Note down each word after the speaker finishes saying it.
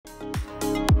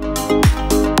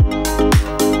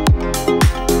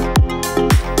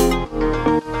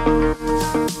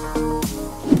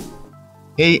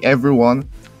Hey everyone,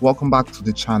 welcome back to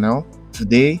the channel.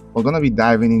 Today we're going to be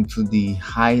diving into the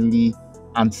highly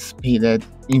anticipated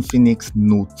Infinix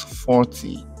Note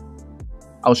 40.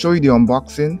 I'll show you the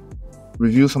unboxing,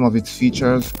 review some of its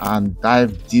features, and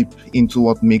dive deep into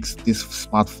what makes this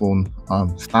smartphone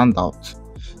stand out.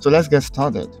 So let's get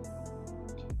started.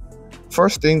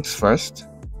 First things first,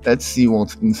 let's see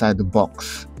what's inside the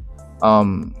box.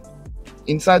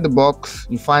 Inside the box,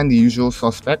 you find the usual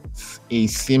suspects: a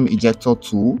SIM ejector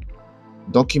tool,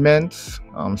 documents,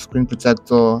 screen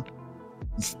protector,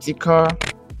 a sticker,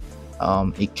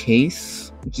 a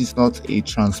case, which is not a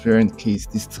transparent case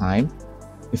this time,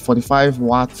 a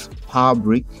 45-watt power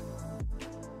brick,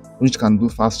 which can do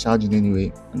fast charging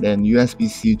anyway, and then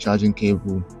USB-C charging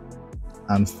cable,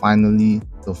 and finally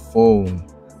the phone.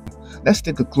 Let's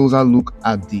take a closer look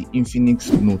at the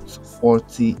Infinix Note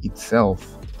 40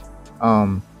 itself.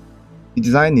 The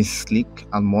design is sleek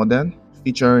and modern,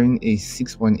 featuring a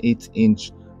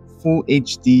 6.8-inch Full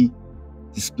HD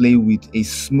display with a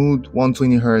smooth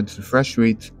 120Hz refresh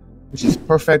rate, which is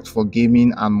perfect for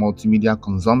gaming and multimedia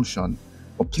consumption.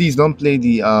 But please don't play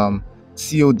the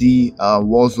COD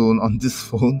Warzone on this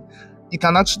phone. You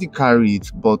can actually carry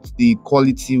it, but the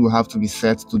quality will have to be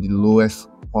set to the lowest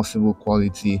possible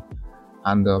quality,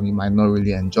 and you might not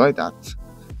really enjoy that.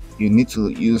 You need to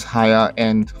use higher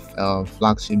end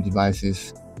flagship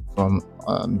devices from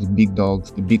the big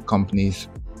dogs, the big companies,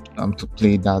 to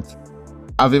play that.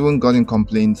 I've even gotten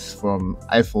complaints from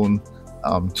iPhone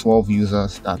 12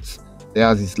 users that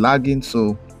theirs is lagging,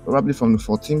 so probably from the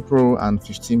 14 Pro and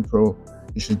 15 Pro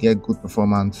you should get good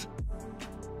performance.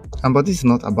 But this is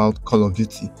not about Call of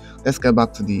Duty. Let's get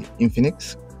back to the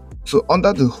Infinix. So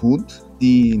under the hood,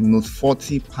 the Note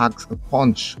 40 packs a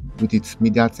punch with its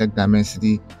Mediatek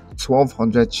Dimensity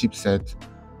 1200 chipset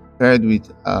paired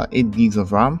with 8 gigs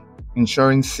of RAM,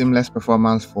 ensuring seamless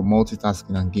performance for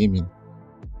multitasking and gaming.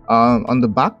 On the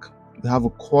back, we have a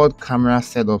quad camera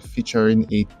setup featuring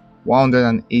a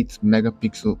 108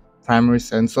 megapixel primary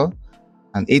sensor,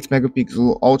 an 8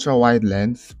 megapixel ultra wide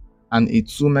lens, and a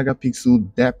 2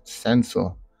 megapixel depth sensor,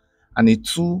 and a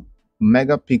 2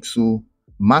 megapixel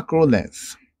macro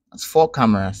lens. That's 4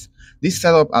 cameras. This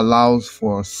setup allows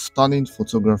for stunning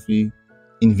photography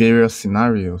in various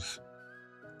scenarios.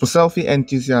 For selfie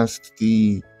enthusiasts,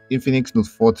 the Infinix Note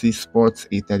 40 sports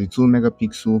a 32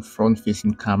 megapixel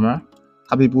front-facing camera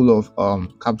capable of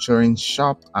capturing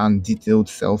sharp and detailed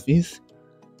selfies.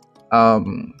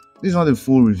 This is not a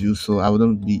full review, so I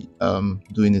wouldn't be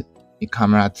doing a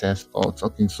camera test or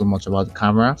talking so much about the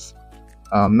cameras.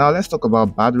 Now let's talk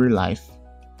about battery life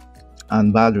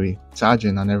and battery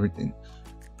charging and everything.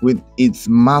 With its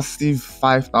massive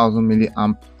 5000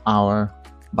 milliamp hour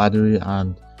battery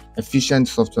and efficient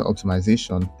software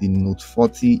optimization, the Note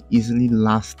 40 easily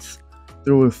lasts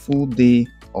through a full day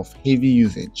of heavy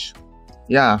usage.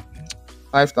 Yeah,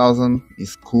 5000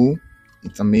 is cool.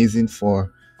 It's amazing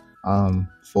for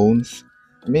phones.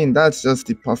 I mean, that's just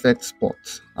the perfect spot.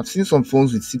 I've seen some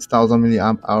phones with 6000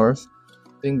 milliamp hours.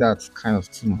 I think that's kind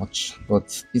of too much,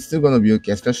 but it's still going to be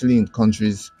okay, especially in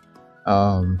countries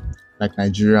like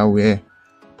Nigeria, where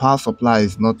power supply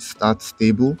is not that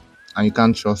stable and you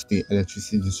can't trust the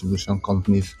electricity distribution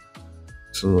companies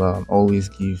to always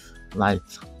give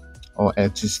light or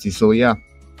electricity. So yeah,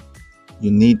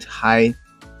 you need high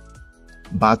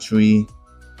battery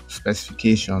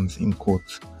specifications in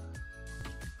quotes.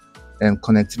 And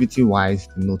connectivity wise,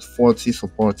 the Note 40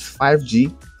 supports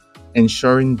 5G,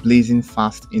 ensuring blazing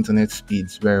fast internet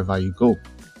speeds wherever you go.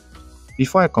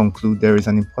 Before I conclude, there is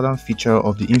an important feature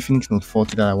of the Infinix Note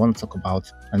 40 that I want to talk about,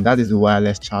 and that is the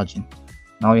wireless charging.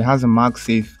 Now it has a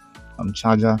MagSafe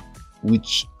charger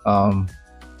which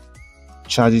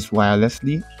charges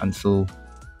wirelessly, and so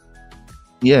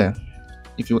yeah,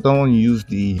 if you don't want to use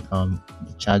the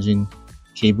charging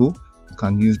cable, you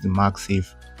can use the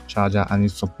MagSafe charger, and it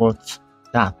supports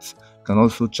that. You can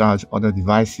also charge other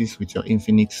devices with your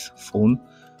Infinix phone.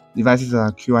 Devices that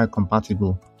are QI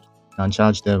compatible, you can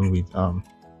charge them with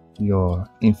your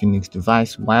Infinix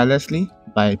device wirelessly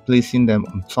by placing them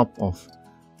on top of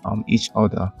each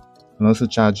other. You can also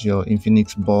charge your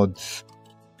Infinix buds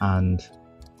and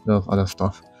a lot of other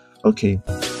stuff. Okay.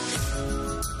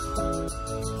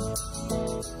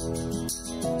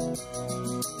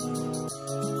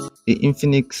 The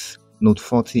Infinix Note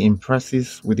 40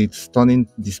 impresses with its stunning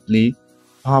display,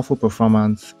 powerful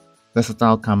performance,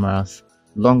 versatile cameras,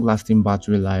 long-lasting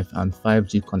battery life, and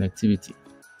 5G connectivity.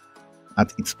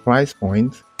 At its price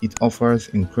point, it offers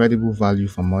incredible value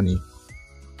for money.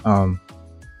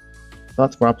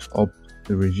 That wraps up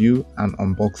the review and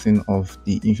unboxing of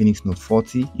the Infinix Note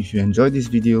 40. If you enjoyed this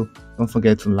video, don't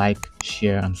forget to like,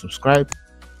 share, and subscribe.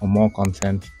 for more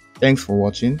content. Thanks for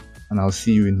watching, and I'll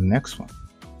see you in the next one.